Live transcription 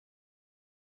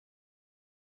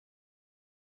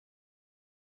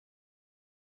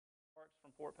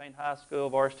Fort Payne High School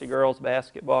varsity girls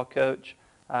basketball coach.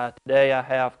 Today I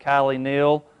have Kylie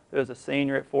Neal, who is a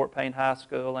senior at Fort Payne High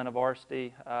School and a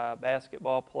varsity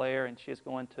basketball player, and she's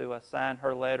going to sign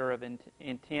her letter of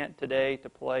intent today to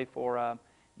play for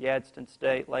Gadsden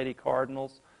State Lady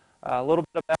Cardinals. A little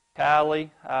bit about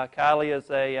Kylie. Kylie is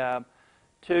a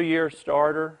two-year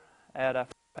starter at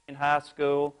Fort Payne High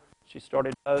School. She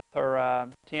started both her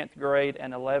 10th grade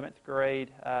and 11th grade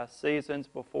seasons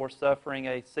before suffering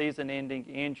a season-ending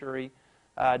injury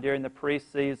during the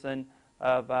preseason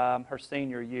of her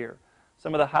senior year.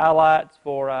 Some of the highlights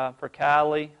for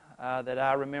Kylie that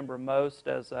I remember most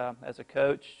as a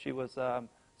coach: she was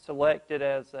selected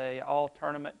as an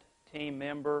all-tournament team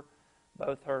member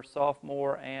both her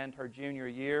sophomore and her junior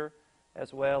year,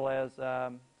 as well as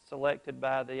selected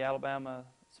by the Alabama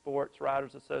Sports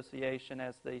Writers Association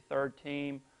as the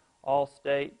third-team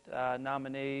All-State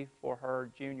nominee for her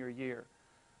junior year.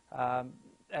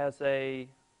 As a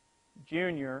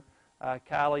junior,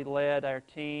 Kylie led our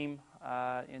team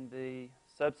in the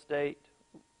sub-state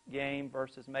game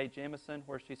versus Mae Jemison,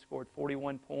 where she scored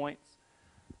 41 points,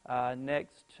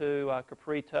 next to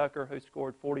Capri Tucker, who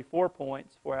scored 44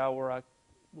 points for our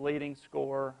leading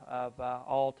scorer of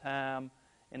all time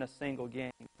in a single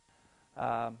game.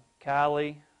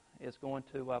 Kylie is going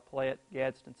to play at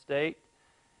Gadsden State,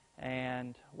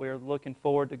 and we're looking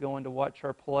forward to going to watch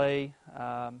her play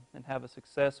and have a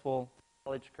successful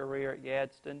college career at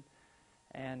Gadsden.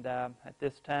 And at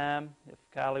this time, if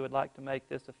Kylie would like to make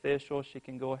this official, she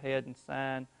can go ahead and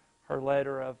sign her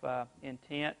letter of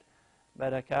intent.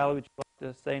 But Kylie, would you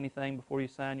like to say anything before you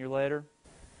sign your letter?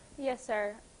 Yes,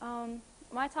 sir.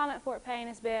 My time at Fort Payne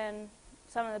has been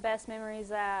some of the best memories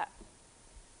that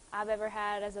I've ever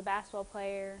had as a basketball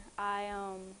player. I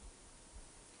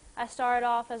started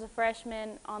off as a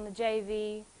freshman on the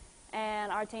JV,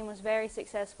 and our team was very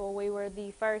successful. We were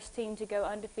the first team to go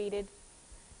undefeated.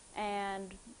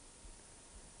 And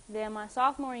then my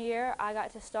sophomore year, I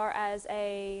got to start as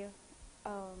a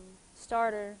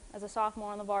starter as a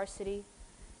sophomore on the varsity.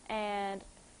 And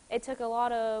it took a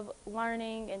lot of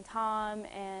learning and time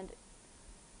and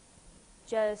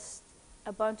just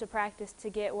a bunch of practice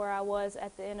to get where I was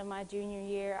at the end of my junior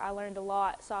year. I learned a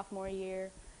lot sophomore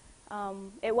year.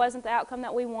 It wasn't the outcome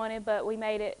that we wanted, but we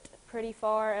made it pretty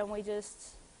far, and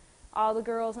all the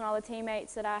girls and all the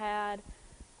teammates that I had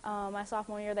my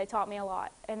sophomore year, they taught me a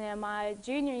lot. And then my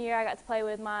junior year, I got to play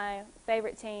with my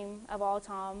favorite team of all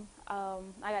time.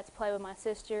 I got to play with my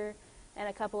sister and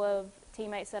a couple of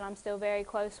teammates that I'm still very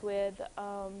close with.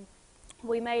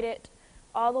 We made it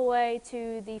all the way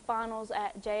to the finals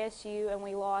at JSU, and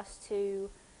we lost to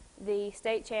the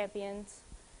state champions.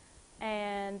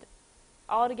 And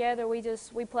all together, we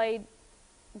played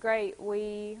great.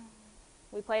 We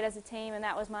played as a team, and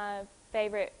that was my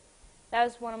favorite. That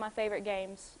was one of my favorite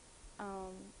games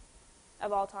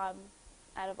of all time.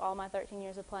 Out of all my 13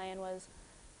 years of playing, was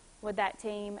with that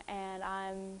team, and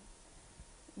I'm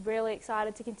really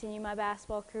excited to continue my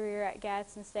basketball career at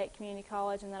Gadsden State Community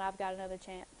College, and that I've got another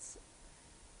chance.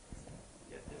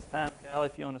 At this time, Kylie,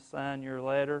 if you want to sign your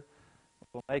letter,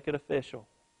 we'll make it official.